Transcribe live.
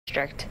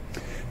district.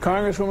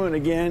 Congresswoman,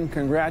 again,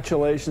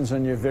 congratulations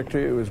on your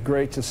victory. It was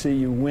great to see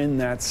you win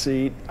that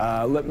seat.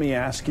 Let me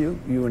ask you,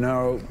 you are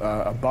now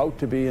about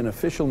to be an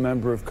official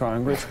member of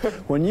Congress.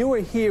 When you were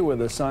here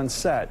with us on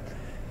set,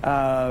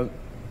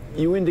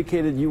 you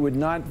indicated you would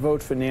not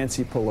vote for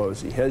Nancy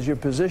Pelosi. Has your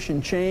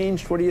position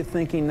changed? What are you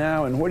thinking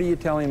now? And what are you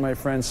telling my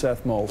friend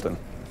Seth Moulton?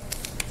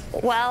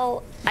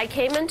 Well, I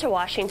came into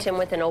Washington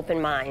with an open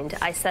mind.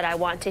 I said I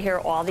want to hear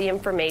all the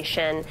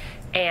information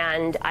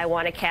and I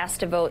want to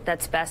cast a vote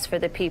that's best for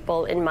the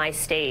people in my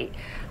state.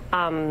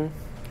 No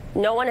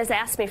one has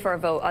asked me for a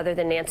vote other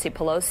than Nancy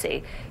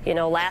Pelosi. You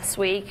know, last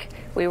week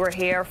we were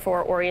here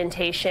for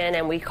orientation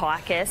and we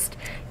caucused,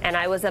 and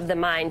I was of the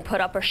mind,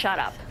 put up or shut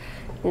up.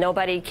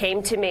 Nobody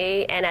came to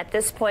me, and at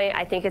this point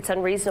I think it's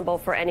unreasonable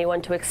for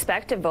anyone to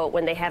expect a vote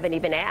when they haven't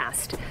even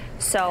asked.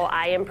 So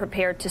I am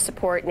prepared to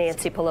support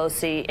Nancy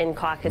Pelosi in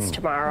caucus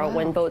tomorrow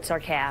when votes are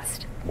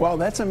cast. Well,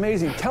 that's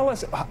amazing. Tell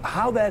us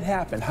how that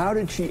happened. How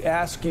did she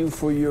ask you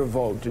for your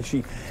vote?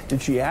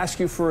 Did she ask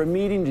you for a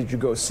meeting? Did you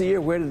go see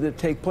her? Where did it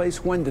take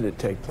place? When did it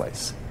take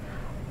place?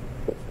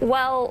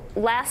 Well,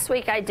 last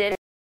week I did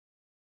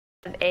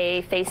have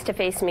a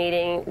face-to-face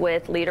meeting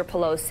with Leader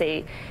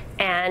Pelosi,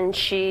 and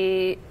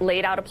she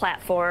laid out a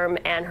platform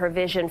and her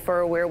vision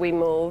for where we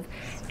move.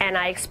 And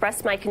I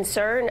expressed my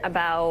concern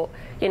about,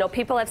 you know,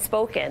 people have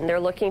spoken. They're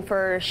looking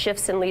for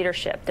shifts in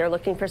leadership. They're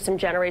looking for some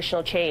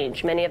generational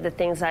change, many of the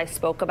things I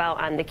spoke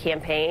about on the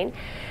campaign.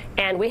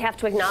 And we have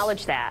to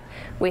acknowledge that.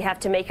 We have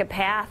to make a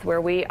path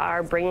where we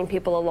are bringing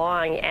people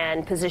along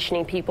and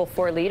positioning people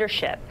for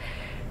leadership.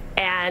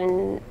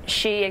 And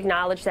she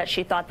acknowledged that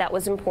she thought that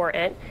was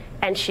important,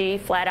 and she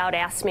flat out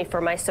asked me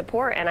for my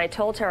support, and I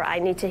told her I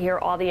need to hear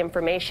all the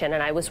information,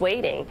 and I was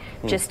waiting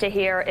just to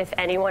hear if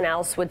anyone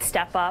else would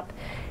step up,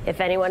 if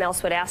anyone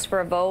else would ask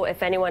for a vote,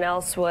 if anyone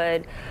else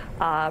would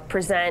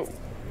present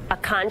a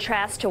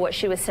contrast to what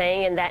she was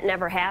saying, and that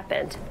never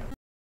happened.